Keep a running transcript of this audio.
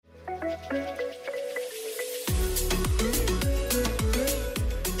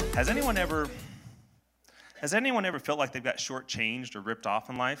Has anyone ever felt like they've got shortchanged or ripped off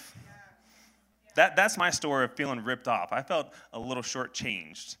in life? That's my story of feeling ripped off. I felt a little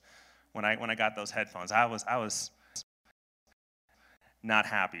shortchanged when I got those headphones. I was not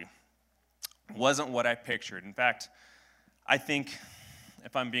happy. Wasn't what I pictured. In fact, I think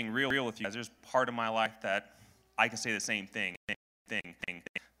if I'm being real with you guys, there's part of my life that I can say the same thing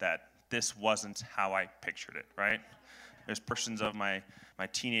that this wasn't how I pictured it, right? There's portions of my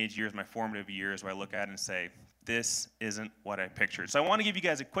teenage years, my formative years, where I look at it and say, this isn't what I pictured. So I want to give you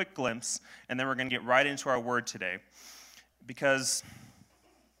guys a quick glimpse, and then we're going to get right into our word today, because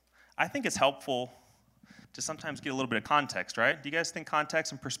I think it's helpful to sometimes get a little bit of context, right? Do you guys think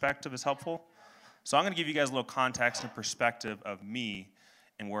context and perspective is helpful? So I'm going to give you guys a little context and perspective of me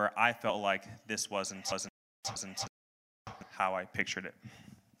and where I felt like this wasn't how I pictured it.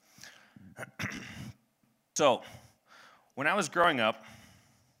 So, when I was growing up,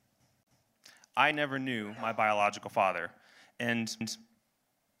 I never knew my biological father, and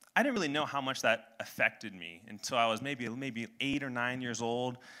I didn't really know how much that affected me until I was maybe 8 or 9 years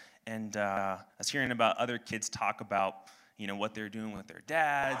old, and I was hearing about other kids talk about, what they're doing with their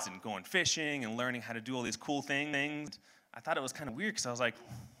dads and going fishing and learning how to do all these cool things. I thought it was kind of weird because I was like,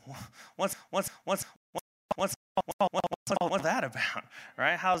 what's that about,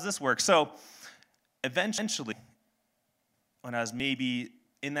 right? How does this work? So eventually, when I was maybe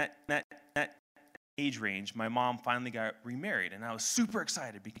in that age range, my mom finally got remarried, and I was super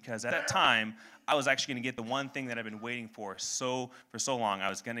excited because at that time, I was actually going to get the one thing that I've been waiting for so long. I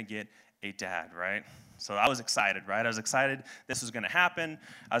was going to get a dad, right? So I was excited, right? I was excited this was going to happen.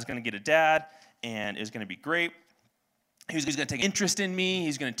 I was going to get a dad, and it was going to be great. He was going to take interest in me.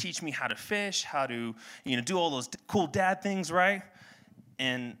 He's going to teach me how to fish, how to, do all those cool dad things, right?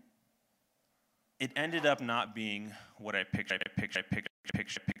 And it ended up not being what I pictured.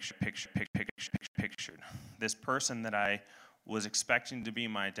 This person that I was expecting to be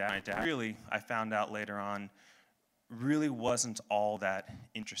my dad, really, I found out later on, really wasn't all that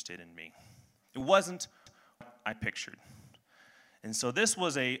interested in me. It wasn't what I pictured. And so this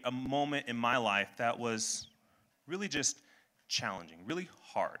was a moment in my life that was really just challenging, really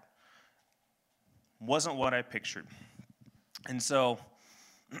hard. Wasn't what I pictured. And so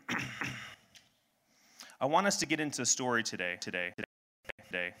I want us to get into a story today. If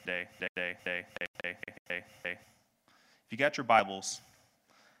you got your Bibles,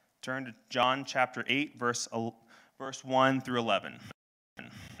 turn to John chapter 8, verse 1 through 11.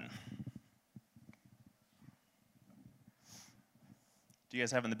 Do you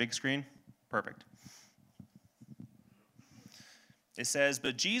guys have it on the big screen? Perfect. It says,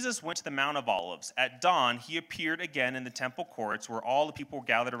 "But Jesus went to the Mount of Olives. At dawn, he appeared again in the temple courts where all the people were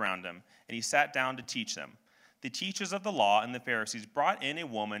gathered around him, and he sat down to teach them. The teachers of the law and the Pharisees brought in a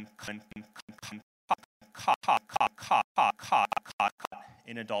woman caught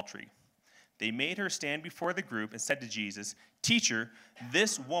in adultery. They made her stand before the group and said to Jesus, 'Teacher,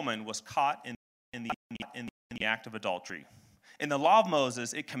 this woman was caught in the act of adultery. In the law of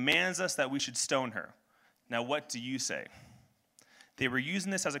Moses, it commands us that we should stone her. Now what do you say?' They were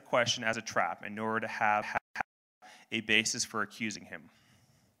using this as a question, as a trap, in order to have a basis for accusing him.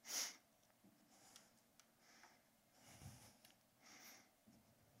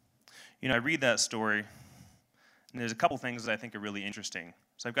 I read that story, and there's a couple things that I think are really interesting.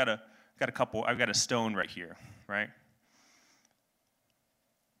 So I've got a stone right here, right?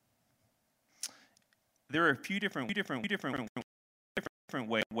 There are a few different ways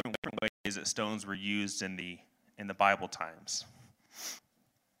that stones were used in the Bible times.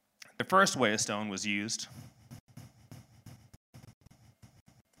 The first way a stone was used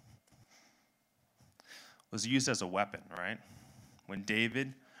as a weapon, right? When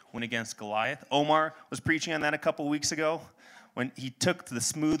David went against Goliath. Omar was preaching on that a couple weeks ago when he took the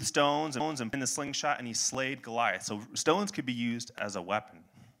smooth stones and put in the slingshot and he slayed Goliath. So stones could be used as a weapon.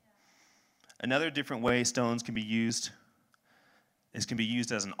 Another different way stones can be used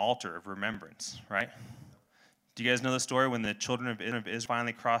as an altar of remembrance, right? Do you guys know the story when the children of Israel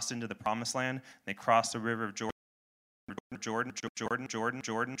finally crossed into the promised land? They crossed the river of Jordan.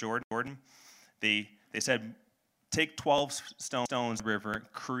 They said, take 12 stones, river,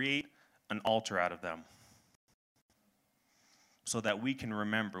 create an altar out of them so that we can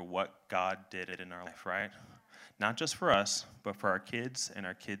remember what God did in our life, right? Not just for us, but for our kids and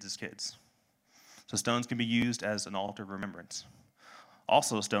our kids' kids. So stones can be used as an altar of remembrance.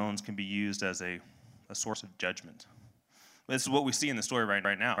 Also, stones can be used as a source of judgment. This is what we see in the story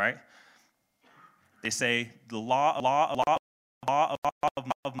right now, right? They say the law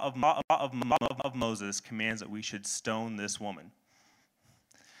of of Moses commands that we should stone this woman.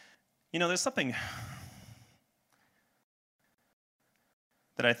 You know, there's something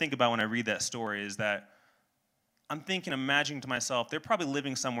that I think about when I read that story is that I'm imagining to myself, they're probably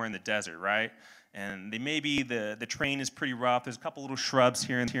living somewhere in the desert, right? And the terrain is pretty rough. There's a couple little shrubs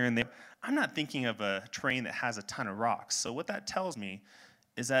here and there. I'm not thinking of a terrain that has a ton of rocks. So what that tells me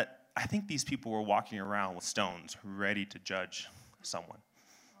is that I think these people were walking around with stones, ready to judge someone,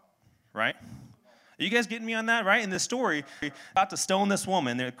 right? Are you guys getting me on that, right? In this story, about to stone this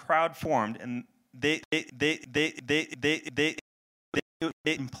woman, the crowd formed, and it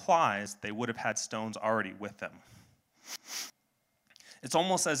implies they would have had stones already with them. It's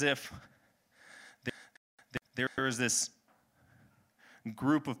almost as if there is this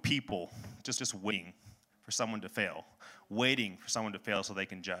group of people just waiting for someone to fail, so they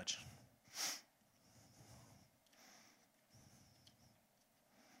can judge.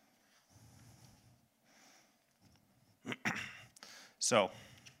 So,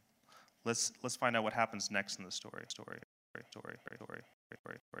 let's find out what happens next in the story. If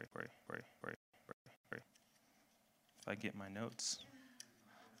I get my notes.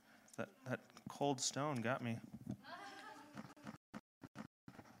 That cold stone got me.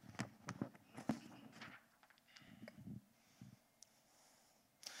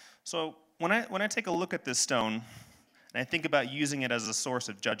 So when I take a look at this stone, and I think about using it as a source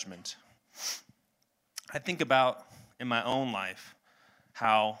of judgment, I think about in my own life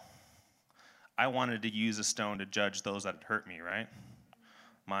how I wanted to use a stone to judge those that had hurt me, right?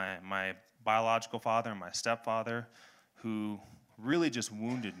 My biological father and my stepfather, who really just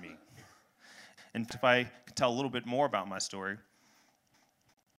wounded me. And if I could tell a little bit more about my story,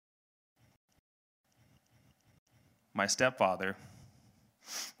 my stepfather,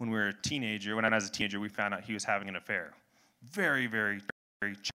 when I was a teenager, we found out he was having an affair. Very, very,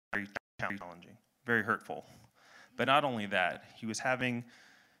 very, very challenging, very hurtful. But not only that, it was happening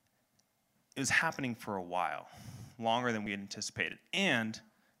for a while, longer than we had anticipated, and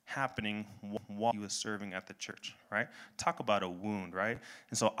happening while he was serving at the church, right? Talk about a wound, right?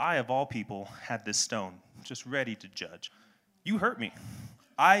 And so I, of all people, had this stone just ready to judge. You hurt me.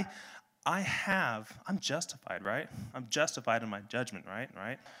 I'm justified, right? I'm justified in my judgment, right?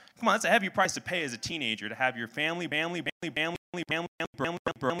 Come on, that's a heavy price to pay as a teenager, to have your family broken,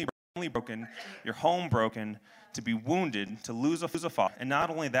 your home broken, to be wounded, to lose a father, and not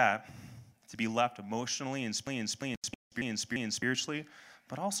only that, to be left emotionally and spiritually,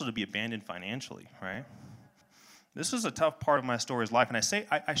 but also to be abandoned financially, right? This was a tough part of my story's life, and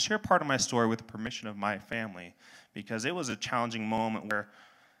I share part of my story with the permission of my family, because it was a challenging moment where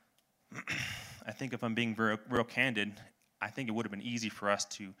I think if I'm being real candid, I think it would have been easy for us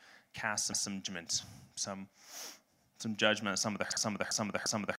to cast some judgment, some judgment, some of the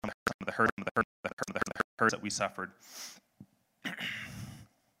hurt that we suffered.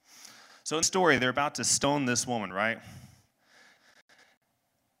 So in the story, they're about to stone this woman, right?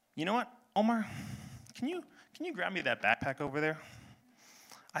 You know what, Omar? Can you grab me that backpack over there?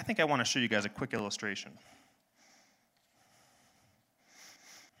 I think I want to show you guys a quick illustration.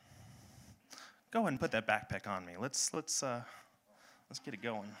 Go ahead and put that backpack on me. Let's get it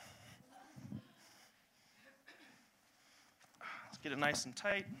going. Let's get it nice and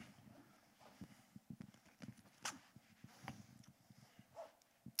tight.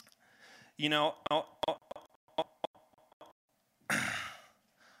 You know,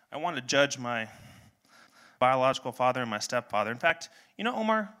 I want to judge my biological father and my stepfather. In fact, you know,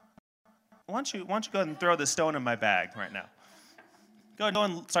 Omar, why don't you go ahead and throw this stone in my bag right now? Go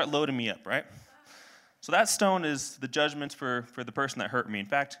and start loading me up, right? So that stone is the judgment for the person that hurt me. In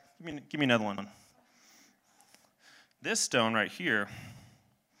fact, give me another one. This stone right here,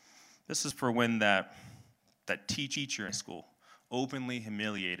 this is for when that teacher in school openly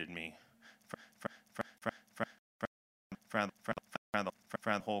humiliated me in front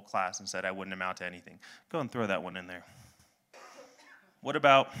of the whole class and said I wouldn't amount to anything. Go and throw that one in there. What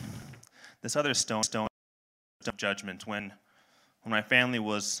about this other stone of judgment when my family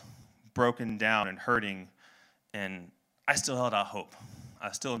was broken down and hurting, and I still held out hope. I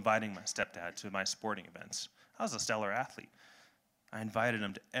was still inviting my stepdad to my sporting events. I was a stellar athlete. I invited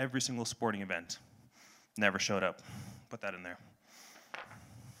him to every single sporting event. Never showed up. Put that in there.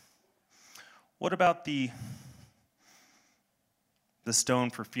 What about the stone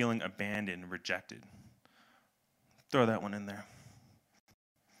for feeling abandoned and rejected? Throw that one in there.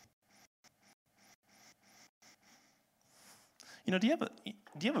 You know, do you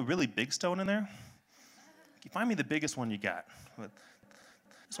have a really big stone in there? Can you find me the biggest one you got?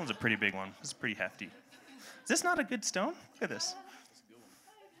 This one's a pretty big one. This is pretty hefty. Is this not a good stone? Look at this.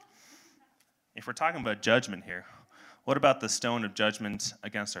 if we're talking about judgment here, what about the stone of judgment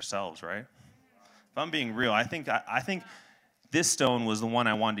against ourselves, right? If I'm being real, I think this stone was the one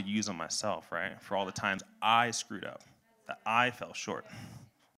I wanted to use on myself, right? For all the times I screwed up, that I fell short.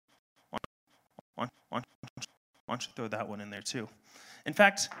 Why don't you throw that one in there too? In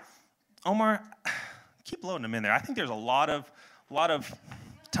fact, Omar, keep loading them in there. I think there's a lot of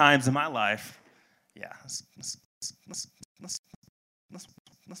times in my life. Yeah, let's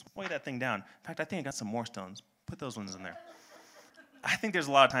weigh that thing down. In fact, I think I got some more stones. Put those ones in there. I think there's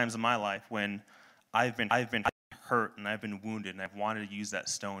a lot of times in my life when I've been hurt and I've been wounded and I've wanted to use that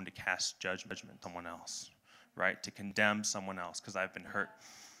stone to cast judgment on someone else, right? To condemn someone else because I've been hurt.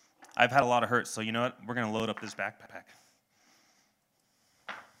 I've had a lot of hurt, so you know what? We're going to load up this backpack.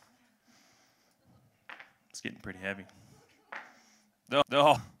 It's getting pretty heavy.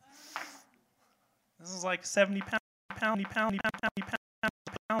 Oh. This is like 70 pound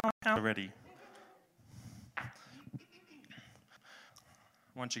already.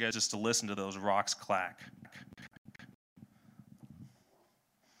 I want you guys just to listen to those rocks clack.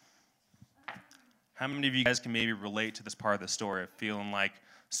 How many of you guys can maybe relate to this part of the story of feeling like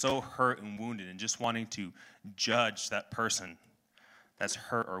so hurt and wounded and just wanting to judge that person that's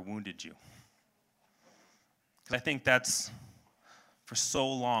hurt or wounded you? Because I think that's, for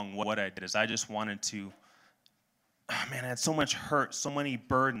so long, what I did is I just wanted to, I had so much hurt, so many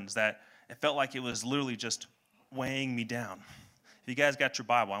burdens that it felt like it was literally just weighing me down. If you guys got your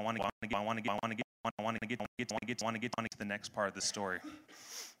Bible, I want to get to the next part of the story.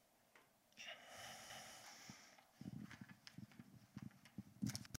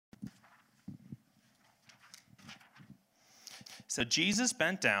 So Jesus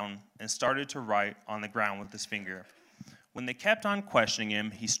bent down and started to write on the ground with his finger. When they kept on questioning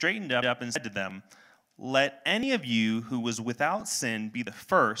him, he straightened up and said to them, "Let any of you who was without sin be the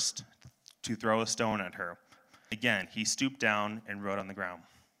first to throw a stone at her." Again, he stooped down and wrote on the ground.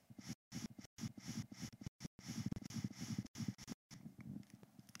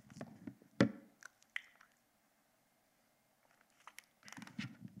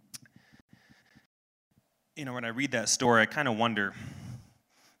 You know, when I read that story, I kind of wonder,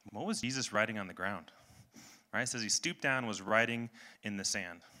 what was Jesus writing on the ground? Right? It says he stooped down and was writing in the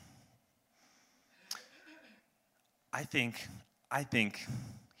sand. I think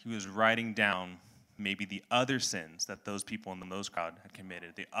he was writing down maybe the other sins that those people in the Moses crowd had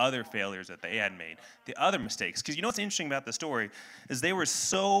committed, the other failures that they had made, the other mistakes. Because you know what's interesting about the story is they were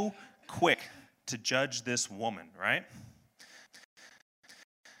so quick to judge this woman, right?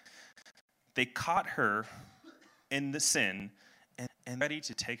 They caught her in the sin and ready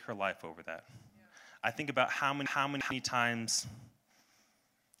to take her life over that. I think about how many times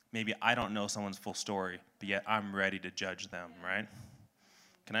maybe I don't know someone's full story, but yet I'm ready to judge them, right?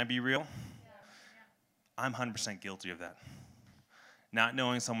 Can I be real? I'm 100% guilty of that. Not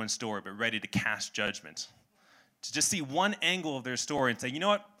knowing someone's story, but ready to cast judgment. To just see one angle of their story and say, you know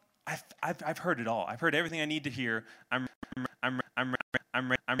what? I've heard it all. I've heard everything I need to hear. I'm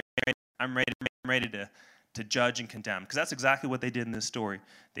ready to judge and condemn. Because that's exactly what they did in this story.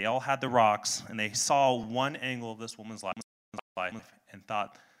 They all had the rocks, and they saw one angle of this woman's life and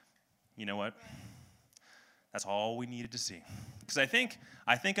thought, you know what? That's all we needed to see. Because I think,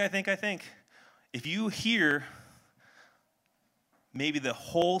 if you hear maybe the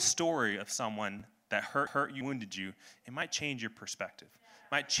whole story of someone that hurt you, wounded you, it might change your perspective.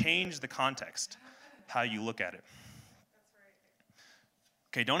 It might change the context, how you look at it.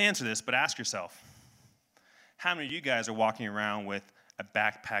 Okay, don't answer this, but ask yourself, how many of you guys are walking around with a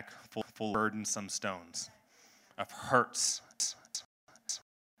backpack full of burdensome stones, of hurts,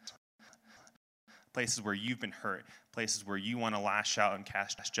 places where you've been hurt, places where you want to lash out and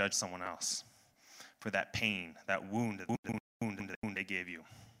judge someone else for that pain, that wound they gave you?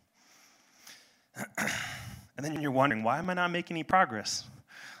 And then you're wondering, why am I not making any progress?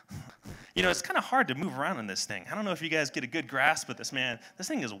 You know, it's kind of hard to move around in this thing. I don't know if you guys get a good grasp of this, man. This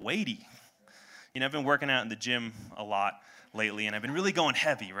thing is weighty. You know, I've been working out in the gym a lot lately, and I've been really going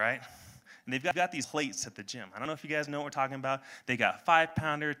heavy, right? And they've got these plates at the gym. I don't know if you guys know what we're talking about. They got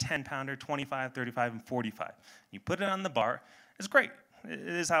 5-pounder, 10-pounder, 25, 35, and 45. You put it on the bar. It's great. It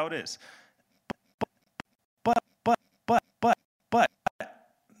is how it is. But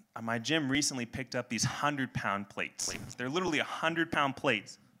my gym recently picked up these 100-pound plates. They're literally 100-pound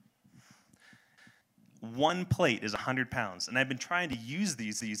plates. One plate is 100 pounds, and I've been trying to use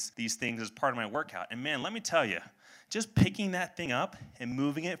these things as part of my workout. And man, let me tell you, just picking that thing up and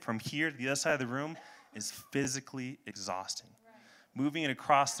moving it from here to the other side of the room is physically exhausting. Right. Moving it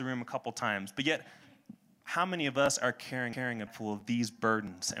across the room a couple times, but yet, how many of us are carrying a full of these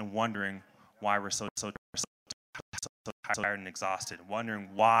burdens and wondering, why we're so tired and exhausted, wondering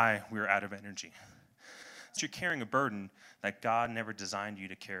why we're out of energy. So you're carrying a burden that God never designed you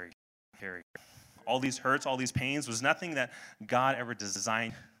to carry. All these hurts, all these pains was nothing that God ever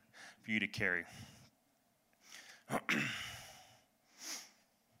designed for you to carry.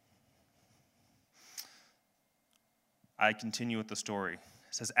 I continue with the story.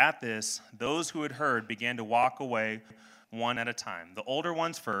 It says, at this, those who had heard began to walk away one at a time, the older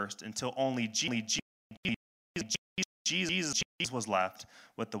ones first, until only Jesus was left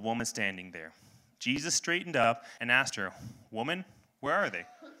with the woman standing there. Jesus straightened up and asked her, "Woman, where are they?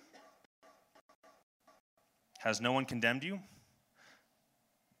 Has no one condemned you?"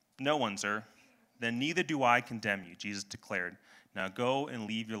 "No one, sir." "Then neither do I condemn you," Jesus declared. "Now go and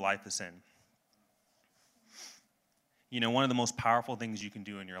leave your life of sin." You know, one of the most powerful things you can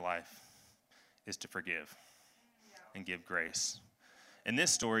do in your life is to forgive and give grace. In this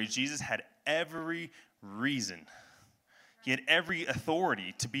story, Jesus had every reason. He had every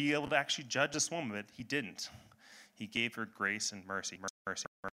authority to be able to actually judge this woman, but he didn't. He gave her grace and mercy.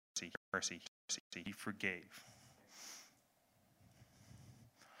 He forgave.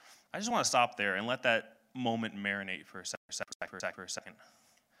 I just want to stop there and let that moment marinate for a second.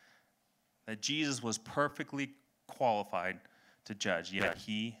 That Jesus was perfectly qualified to judge, yet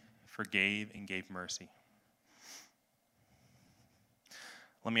he forgave and gave mercy.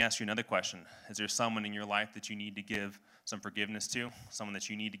 Let me ask you another question. Is there someone in your life that you need to give some forgiveness to? Someone that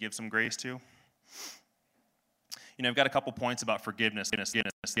you need to give some grace to? You know, I've got a couple points about forgiveness that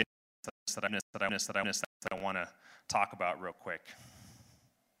I want to talk about real quick.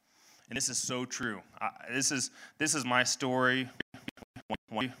 And this is so true. This is my story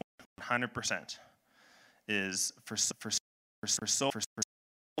 100%. Is for so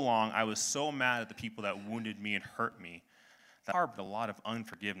long, I was so mad at the people that wounded me and hurt me that I harbored a lot of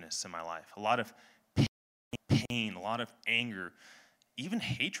unforgiveness in my life, a lot of pain, a lot of anger, even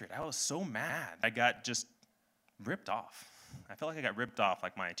hatred. I was so mad. I got just ripped off. I felt like I got ripped off.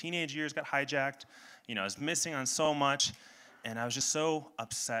 Like my teenage years got hijacked. You know, I was missing on so much, and I was just so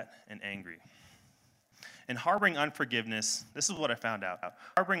upset and angry. And harboring unforgiveness, this is what I found out.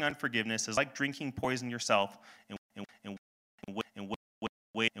 Harboring unforgiveness is like drinking poison yourself and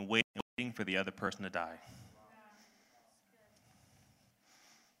waiting for the other person to die.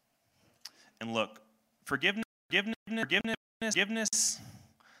 And look, forgiveness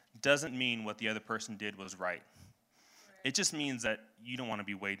doesn't mean what the other person did was right. It just means that you don't want to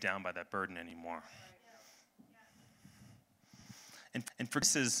be weighed down by that burden anymore. And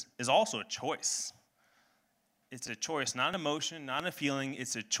forgiveness is also a choice. It's a choice, not an emotion, not a feeling.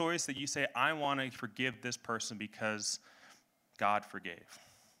 It's a choice that you say, I want to forgive this person because God forgave.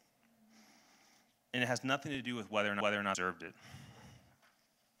 And it has nothing to do with whether or not I deserved it.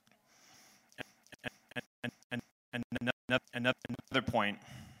 And another point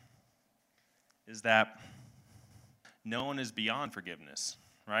is that no one is beyond forgiveness,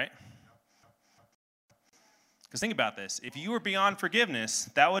 right? Because think about this. If you were beyond forgiveness,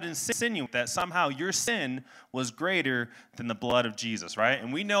 that would insinuate that somehow your sin was greater than the blood of Jesus, right?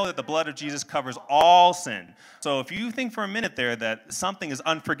 And we know that the blood of Jesus covers all sin. So if you think for a minute there that something is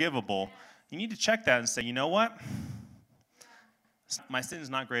unforgivable, you need to check that and say, you know what? My sin is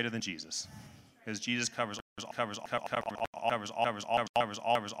not greater than Jesus. Because Jesus covers all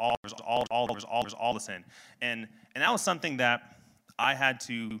the sin. And that was something that I had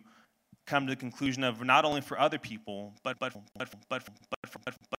to come to the conclusion of, not only for other people, but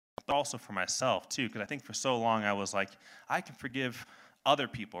also for myself too. Because I think for so long I was like, I can forgive other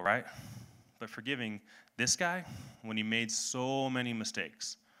people, right? But forgiving this guy when he made so many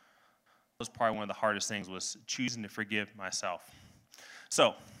mistakes, that was probably one of the hardest things, was choosing to forgive myself.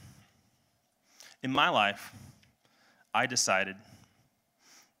 So, in my life, I decided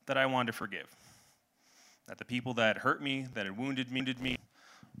that I wanted to forgive. That the people that hurt me, that had wounded me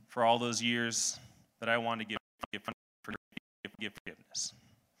for all those years, that I wanted to give forgiveness,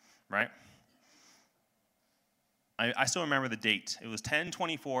 right? I still remember the date. It was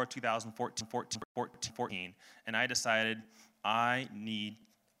 10/24/2014, and I decided I need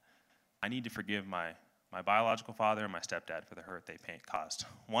to forgive my biological father and my stepdad for the hurt they caused.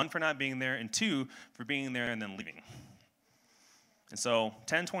 One, for not being there, and two, for being there and then leaving. And so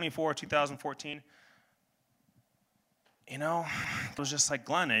 10/24/2014, you know, it was just like,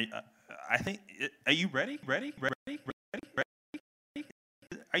 Glenn, I think, are you ready? Ready?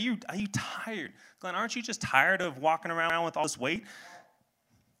 Are you tired? Glenn, aren't you just tired of walking around with all this weight?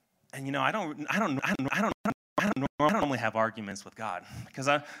 And you know, I don't normally have arguments with God because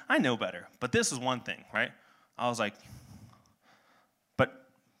I know better. But this is one thing, right? I was like, but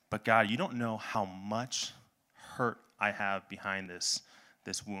but God, you don't know how much hurt I have behind this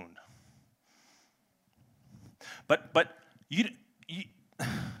wound. But you,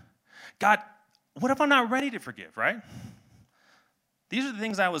 God, what if I'm not ready to forgive, right? These are the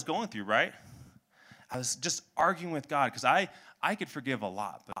things I was going through, right? I was just arguing with God because I could forgive a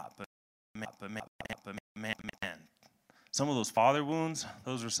lot, but man, some of those father wounds,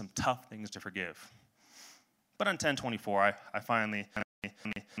 those are some tough things to forgive. But on 10/24, I finally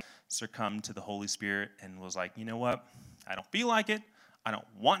succumbed to the Holy Spirit and was like, you know what? I don't feel like it. I don't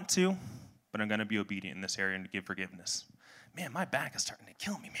want to, but I'm going to be obedient in this area and to give forgiveness. Man, my back is starting to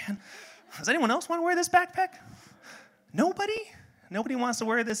kill me, man. Does anyone else want to wear this backpack? Nobody? Nobody wants to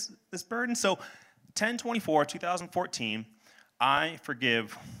wear this burden? So 10/24, 2014, I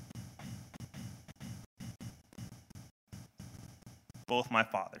forgive both my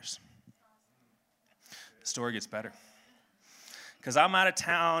fathers. The story gets better. Because I'm out of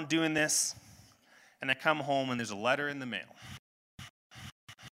town doing this, and I come home, and there's a letter in the mail.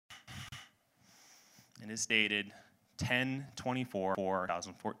 And it's dated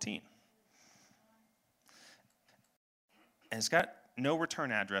 10/24/2014. And it's got no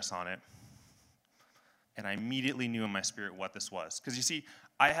return address on it. And I immediately knew in my spirit what this was. Because you see,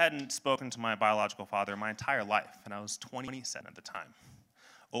 I hadn't spoken to my biological father my entire life, and I was 27 at the time.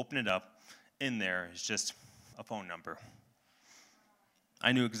 Open it up. In there is just a phone number.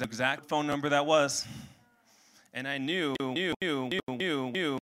 I knew exact phone number that was. And I knew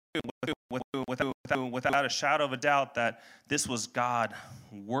without a shadow of a doubt that this was God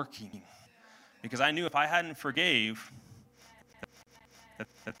working. Because I knew if I hadn't forgave,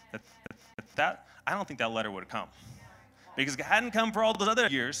 that I don't think that letter would have come. Because it hadn't come for all those other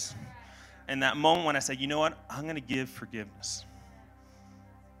years. And that moment when I said, you know what, I'm going to give forgiveness.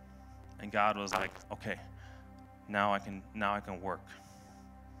 And God was like, okay, now I can work.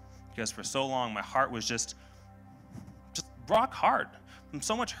 Because for so long my heart was just rock hard from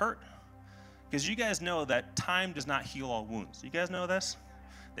so much hurt. Because you guys know that time does not heal all wounds. You guys know this?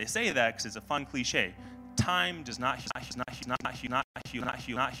 They say that because it's a fun cliche. Time does not heal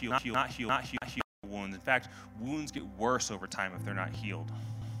wounds. In fact, wounds get worse over time if they're not healed.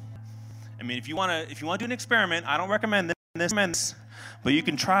 I mean, if you want to do an experiment, I don't recommend this, but you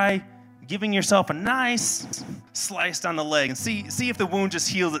can try giving yourself a nice slice down the leg and see if the wound just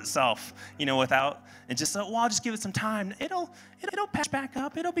heals itself, without, and just well, I'll just give it some time. It'll patch back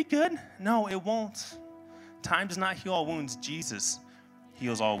up. It'll be good. No, it won't. Time does not heal all wounds. Jesus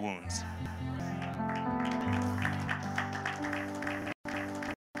heals all wounds.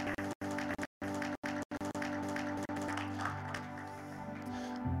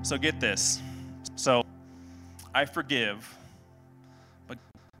 So get this. So I forgive, but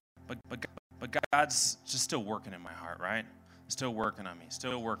God's just still working in my heart, right? Still working on me.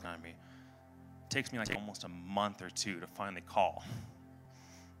 It takes me like almost a month or two to finally call.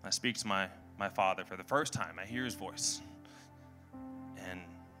 I speak to my father for the first time. I hear his voice. And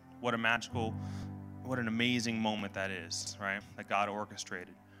what an amazing moment that is, right? That God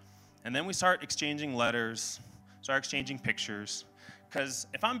orchestrated. And then we start exchanging letters, start exchanging pictures. Because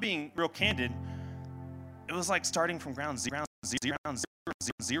if I'm being real candid, it was like starting from ground zero.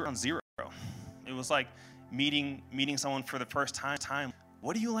 It was like meeting someone for the first time.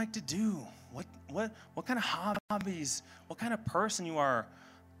 What do you like to do? What kind of hobbies? What kind of person you are?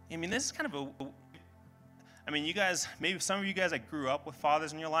 I mean, this is kind of you guys, maybe some of you guys that grew up with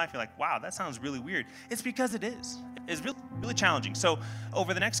fathers in your life, you're like, wow, that sounds really weird. It's because it is. It's really, really challenging. So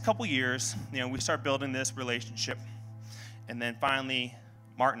over the next couple years, we start building this relationship. And then finally,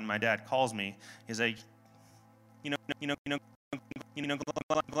 Martin, my dad, calls me. He's like, I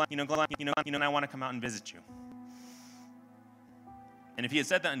want to come out and visit you. And if he had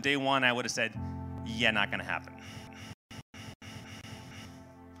said that on day one, I would have said, yeah, not going to happen.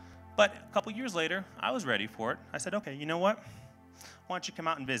 But a couple years later, I was ready for it. I said, okay, you know what? Why don't you come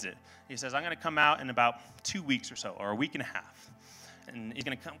out and visit? He says, I'm going to come out in about 2 weeks or so, or a week and a half. And he's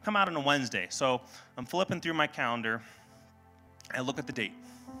going to come out on a Wednesday. So I'm flipping through my calendar. I look at the date.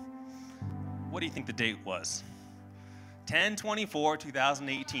 What do you think the date was?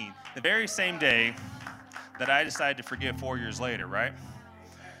 10/24/2018. The very same day that I decided to forgive 4 years later, right?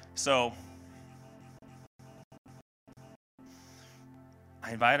 So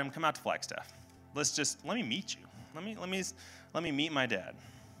I invited him to come out to Flagstaff. Let me meet you. Let me meet my dad.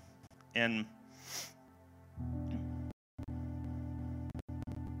 And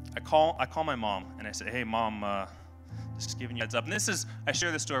I call my mom and I say, hey, Mom, just giving you a heads up. And I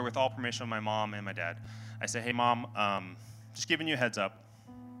share this story with all permission of my mom and my dad. I say, hey, Mom, just giving you a heads up.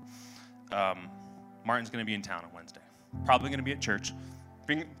 Martin's going to be in town on Wednesday. Probably going to be at church.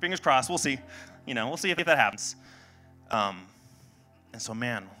 Fingers crossed. We'll see. We'll see if that happens. And so,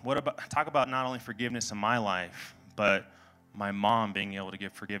 man, talk about not only forgiveness in my life, but my mom being able to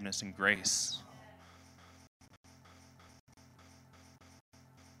give forgiveness and grace.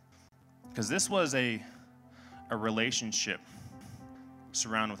 Because this was a relationship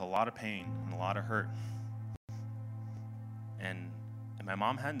surrounded with a lot of pain and a lot of hurt. And my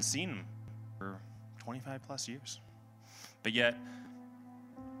mom hadn't seen him for 25 plus years. But yet,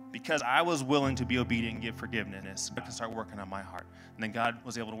 because I was willing to be obedient and give forgiveness, God could start working on my heart. And then God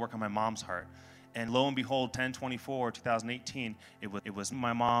was able to work on my mom's heart. And lo and behold, 10/24/2018, it was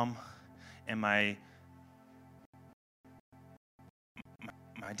my mom and my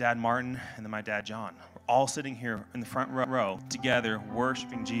dad Martin and then my dad John. We're all sitting here in the front row together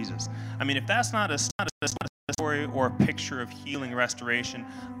worshiping Jesus. I mean, if that's not a story or a picture of healing restoration,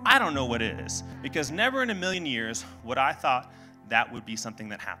 I don't know what is. Because never in a million years would I thought that would be something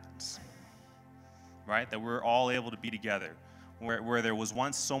that happens, right? That we're all able to be together, where there was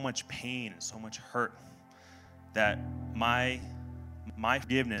once so much pain and so much hurt, that my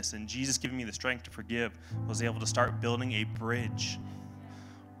forgiveness and Jesus giving me the strength to forgive was able to start building a bridge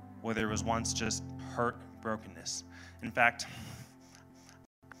where there was once just hurt, brokenness. In fact,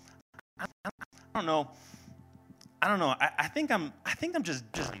 I don't know. I think I'm just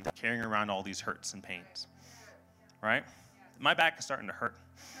carrying around all these hurts and pains, right? My back is starting to hurt.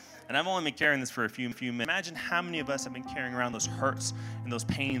 And I've only been carrying this for a few minutes. Imagine how many of us have been carrying around those hurts and those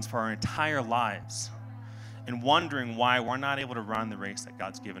pains for our entire lives and wondering why we're not able to run the race that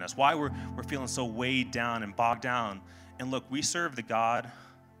God's given us, why we're feeling so weighed down and bogged down. And look, we serve the God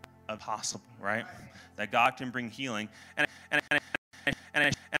of possible, right? That God can bring healing. And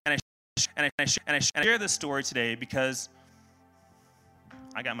I share this story today because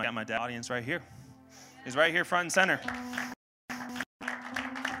I got my dad audience right here. He's right here front and center.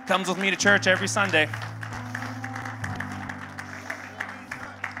 Comes with me to church every Sunday.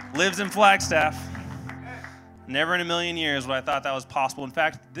 Lives in Flagstaff. Never in a million years would I thought that was possible. In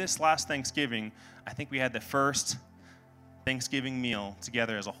fact, this last Thanksgiving, I think we had the first Thanksgiving meal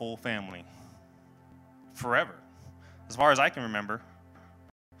together as a whole family. Forever. As far as I can remember.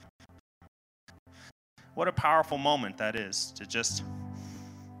 What a powerful moment that is to just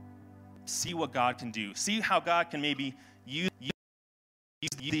see what God can do. See how God can maybe use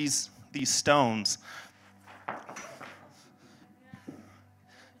these stones.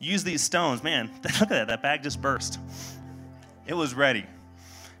 Use these stones. Man, look at that bag just burst. It was ready.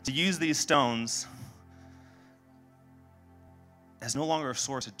 To use these stones as no longer a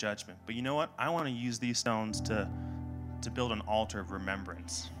source of judgment. But you know what? I want to use these stones to build an altar of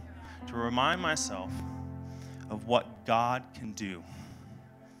remembrance. To remind myself of what God can do.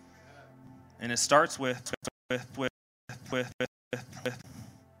 And it starts with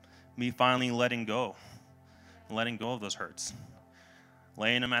me finally letting go of those hurts,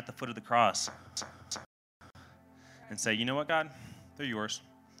 laying them at the foot of the cross, and say, you know what, God, they're yours.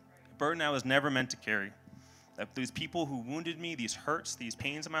 A burden I was never meant to carry. That these people who wounded me, these hurts, these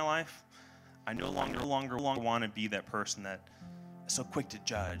pains in my life, I no longer want to be that person that is so quick to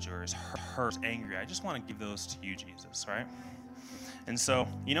judge or is hurt, angry. I just want to give those to you, Jesus, right? And so,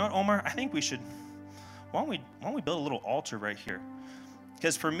 you know what, Omar? I think we should. Why don't we build a little altar right here?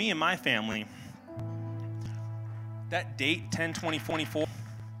 Because for me and my family, that date, 10/20/24,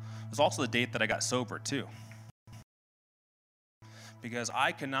 was also the date that I got sober too. Because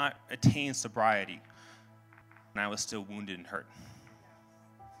I could not attain sobriety when I was still wounded and hurt.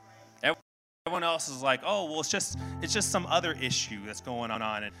 Everyone else is like, oh, well, it's just some other issue that's going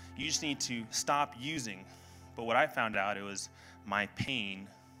on, and you just need to stop using. But what I found out, it was my pain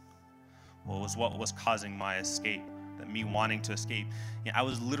was what was causing my escape, that me wanting to escape. I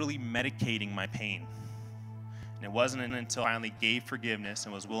was literally medicating my pain. And it wasn't until I finally gave forgiveness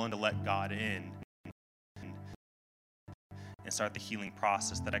and was willing to let God in and start the healing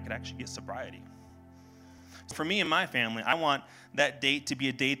process that I could actually get sobriety. For me and my family, I want that date to be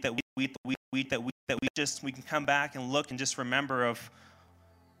a date that we can come back and look and just remember of,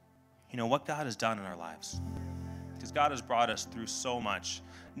 what God has done in our lives. Because God has brought us through so much.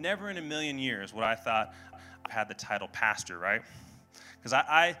 Never in a million years would I thought I had the title pastor, right? Because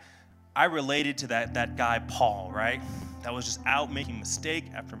I related to that guy Paul, right? That was just out making mistake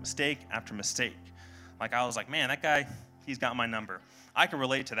after mistake after mistake. Like I was like, man, that guy, he's got my number. I can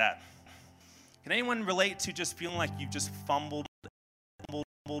relate to that. Can anyone relate to just feeling like you've just fumbled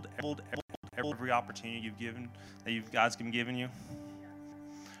every opportunity God's been giving you?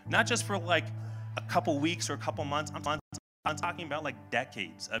 Not just for like a couple weeks or a couple months. I'm talking about like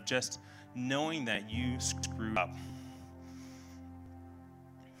decades of just knowing that you screwed up.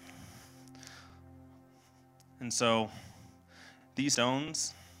 And so these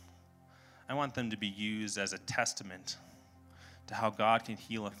stones, I want them to be used as a testament to how God can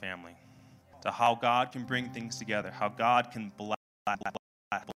heal a family, to how God can bring things together, how God can bless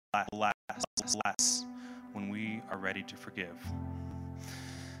when we are ready to forgive.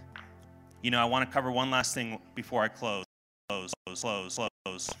 You know, I want to cover one last thing before I close. Will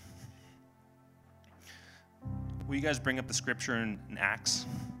you guys bring up the scripture in Acts?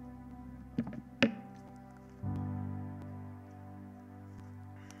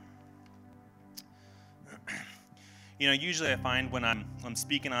 You know, usually I find when I'm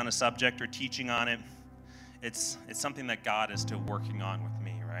speaking on a subject or teaching on it, it's something that God is still working on with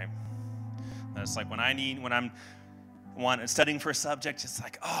me, right? That's like when I'm studying for a subject, it's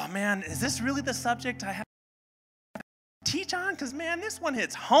like, oh man, is this really the subject I have to teach on? Because man, this one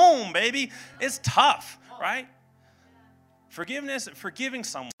hits home, baby. It's tough, right? Forgiving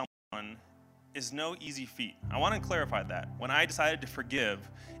someone is no easy feat. I want to clarify that. When I decided to forgive,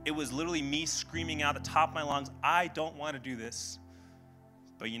 it was literally me screaming out at the top of my lungs, I don't want to do this.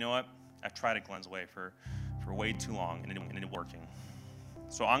 But you know what? I've tried it Glenn's way for way too long, and it isn't working.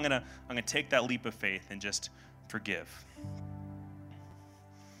 So I'm gonna take that leap of faith and just forgive.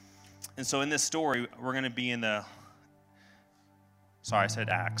 And so in this story, we're going to be in Acts,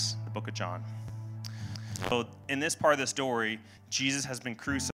 the book of John. So in this part of the story, Jesus has been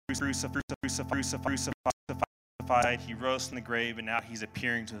crucified. He rose from the grave, and now he's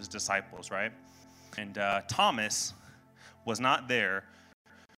appearing to his disciples, right? And Thomas was not there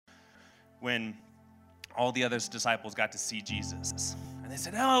when all the other disciples got to see Jesus. And they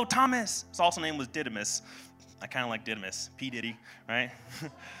said, "Oh, Thomas." His also name was Didymus. I kind of like Didymus. P. Diddy, right?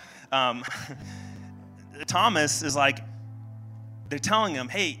 Thomas is like, they're telling him,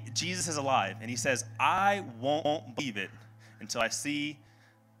 hey, Jesus is alive. And he says, I won't believe it until I see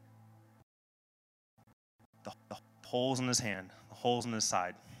the holes in his hand, the holes in his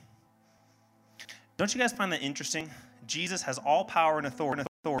side. Don't you guys find that interesting? Jesus has all power and authority.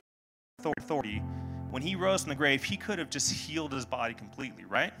 When he rose from the grave, he could have just healed his body completely,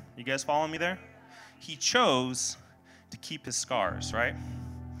 right? You guys following me there? He chose to keep his scars, right?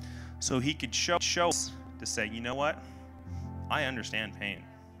 So he could show us to say, you know what? I understand pain.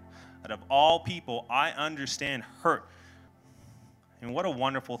 Out of all people, I understand hurt. And what a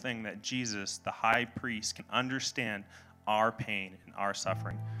wonderful thing that Jesus, the high priest, can understand our pain and our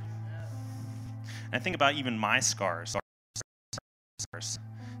suffering. And I think about even my scars.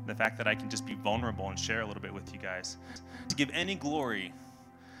 The fact that I can just be vulnerable and share a little bit with you guys. To give any glory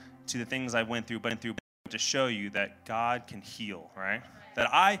to the things I went through, but to show you that God can heal, right? That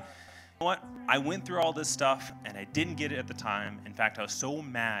I went through all this stuff and I didn't get it at the time. In fact, I was so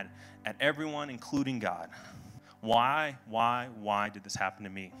mad at everyone, including God. Why did this happen to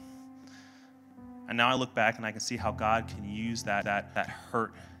me? And now I look back and I can see how God can use that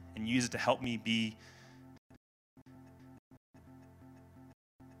hurt and use it to help me be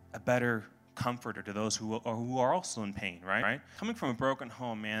a better comforter to those who are also in pain, right? Coming from a broken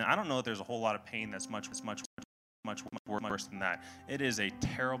home, man, I don't know if there's a whole lot of pain that's much worse than that. It is a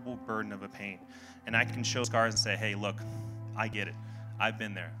terrible burden of a pain. And I can show scars and say, hey, look, I get it. I've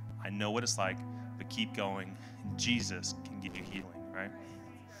been there. I know what it's like, but keep going. Jesus can give you healing, right?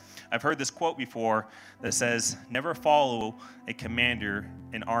 I've heard this quote before that says, never follow a commander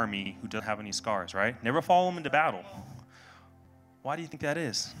in army who doesn't have any scars, right? Never follow him into battle. Why do you think that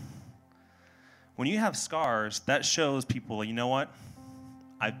is? When you have scars, that shows people, you know what?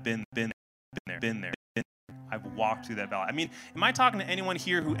 I've been there. I've walked through that valley. I mean, am I talking to anyone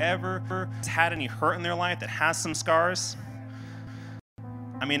here who ever has had any hurt in their life that has some scars?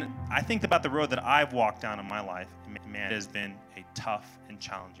 I mean, I think about the road that I've walked down in my life. Man, it has been a tough and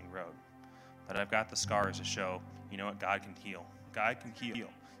challenging road. But I've got the scars to show, you know what? God can heal. God can heal.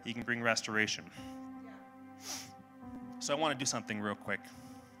 He can bring restoration. So I want to do something real quick.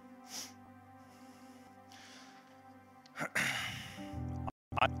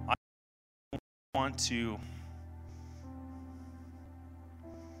 I want to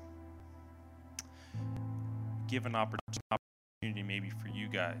give an opportunity maybe for you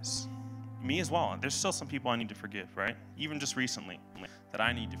guys, me as well. There's still some people I need to forgive, right? Even just recently, that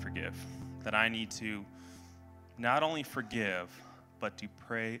I need to forgive, that I need to not only forgive, but to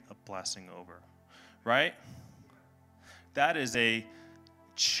pray a blessing over, right? That is a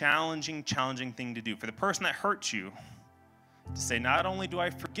challenging thing to do. For the person that hurt you, to say, not only do I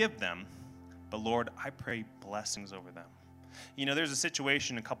forgive them, but Lord, I pray blessings over them. You know, there's a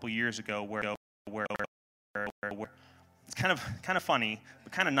situation a couple years ago where it's kind of funny,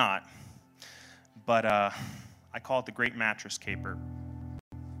 but kind of not. But I call it the Great Mattress Caper.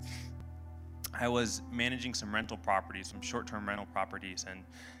 I was managing some rental properties, some short-term rental properties, and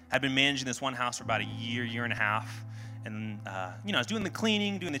had been managing this one house for about a year and a half. And, I was doing the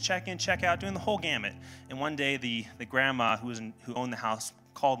cleaning, doing the check-in, check-out, doing the whole gamut. And one day, the grandma who owned the house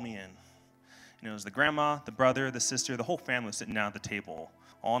called me in. And it was the grandma, the brother, the sister, the whole family was sitting down at the table,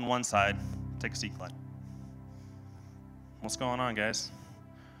 all on one side. Take a seat, Glenn. What's going on, guys?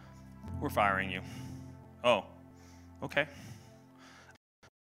 We're firing you. Oh, okay.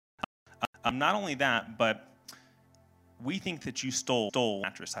 Not only that, but we think that you stole a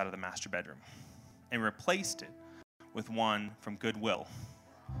mattress out of the master bedroom and replaced it with one from Goodwill.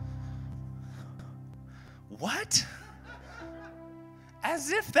 What?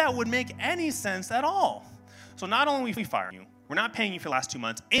 As if that would make any sense at all. So not only are we firing you, we're not paying you for the last 2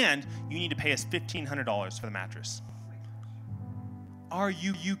 months, and you need to pay us $1,500 for the mattress. Are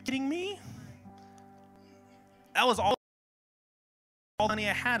you kidding me? That was all the money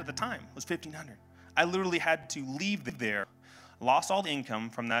I had at the time was $1,500. I literally had to leave there, lost all the income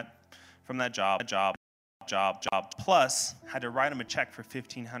from that job, plus had to write them a check for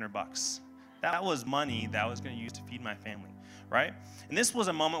 $1,500. That was money that I was going to use to feed my family, right? And this was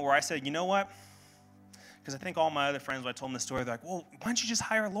a moment where I said, you know what? Because I think all my other friends, when I told them this story, they're like, well, why don't you just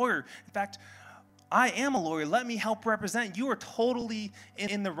hire a lawyer? In fact, I am a lawyer. Let me help represent. You are totally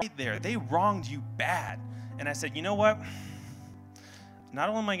in the right there. They wronged you bad. And I said, you know what? Not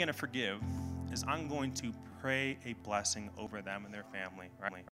only am I going to forgive, is I'm going to pray a blessing over them and their family,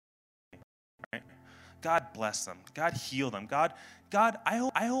 right? God bless them. God heal them. God, I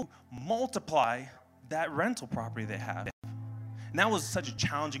hope multiply that rental property they have. And that was such a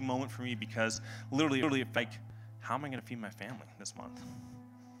challenging moment for me because literally, like, how am I going to feed my family this month?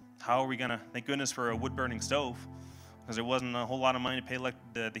 How are we going to, thank goodness for a wood-burning stove, because there wasn't a whole lot of money to pay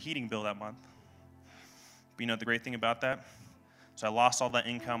the heating bill that month. But you know the great thing about that? So I lost all that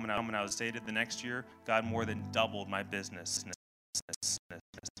income, and I was stated the next year, God more than doubled my business,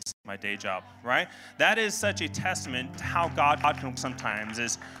 my day job, right? That is such a testament to how God can sometimes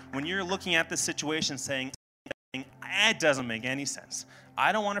is when you're looking at the situation saying, it doesn't make any sense.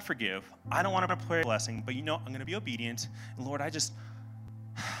 I don't want to forgive. I don't want to pray a blessing, but I'm going to be obedient. And Lord, I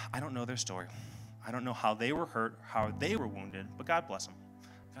don't know their story. I don't know how they were hurt, how they were wounded, but God bless them.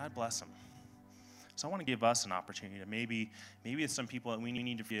 God bless them. So I want to give us an opportunity to maybe it's some people that we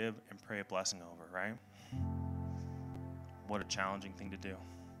need to forgive and pray a blessing over, right? What a challenging thing to do.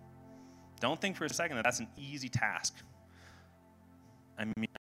 Don't think for a second that that's an easy task. I mean,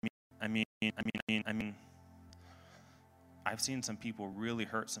 I've seen some people really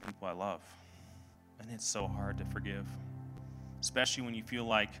hurt some people I love, and it's so hard to forgive, especially when you feel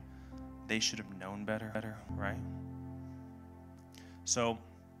like they should have known better, right? So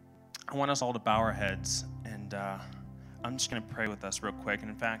I want us all to bow our heads, and I'm just going to pray with us real quick.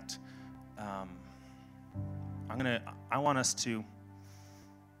 And in fact, I want us to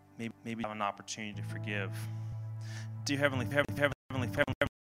maybe have an opportunity to forgive. Dear Heavenly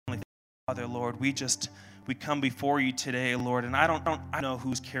Father, Lord, we come before you today, Lord, and I don't know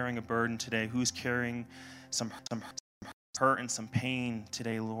who's carrying a burden today, who's carrying some hurt and some pain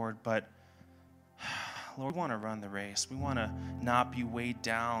today, Lord, but Lord, we want to run the race. We want to not be weighed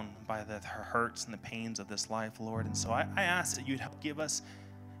down by the hurts and the pains of this life, Lord. And so I ask that you'd help give us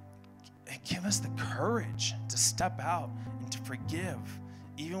the courage to step out and to forgive,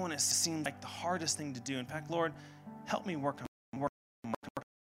 even when it seems like the hardest thing to do. In fact, Lord, help me work on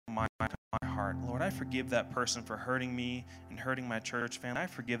my heart. Lord, I forgive that person for hurting me and hurting my church family. I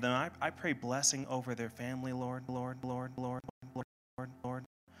forgive them. I pray blessing over their family, Lord.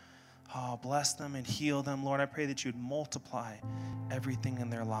 Oh, bless them and heal them, Lord. I pray that you'd multiply everything in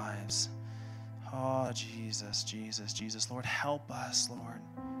their lives. Oh, Jesus. Lord, help us, Lord.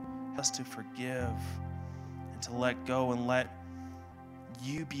 Help us to forgive and to let go and let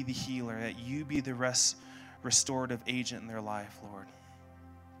you be the healer, that you be the restorative agent in their life, Lord.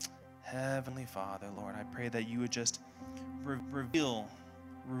 Heavenly Father, Lord, I pray that you would just reveal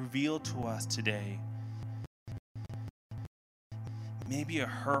to us today maybe a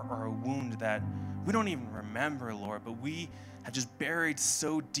hurt or a wound that we don't even remember, Lord, but we have just buried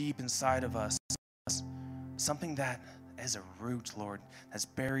so deep inside of us. Something that is a root, Lord, that's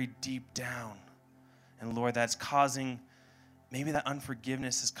buried deep down. And Lord, that's causing, maybe that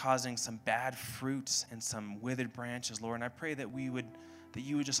unforgiveness is causing some bad fruits and some withered branches, Lord. And I pray that you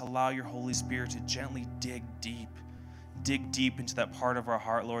would just allow your Holy Spirit to gently dig deep into that part of our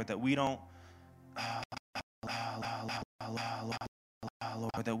heart, Lord, that we don't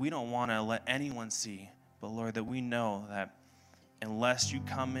Lord, that we don't want to let anyone see, but Lord, that we know that unless you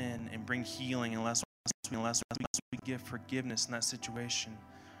come in and bring healing, unless we give forgiveness in that situation,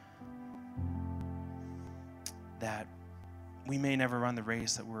 that we may never run the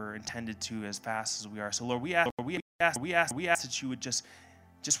race that we're intended to as fast as we are. So Lord, we ask that you would just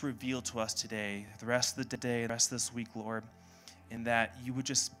reveal to us today, the rest of the day, the rest of this week, Lord, and that you would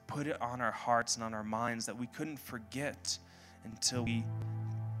just put it on our hearts and on our minds that we couldn't forget until we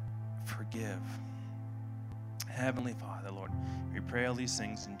forgive. Heavenly Father, Lord, we pray all these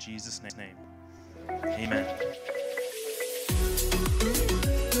things in Jesus' name. Amen.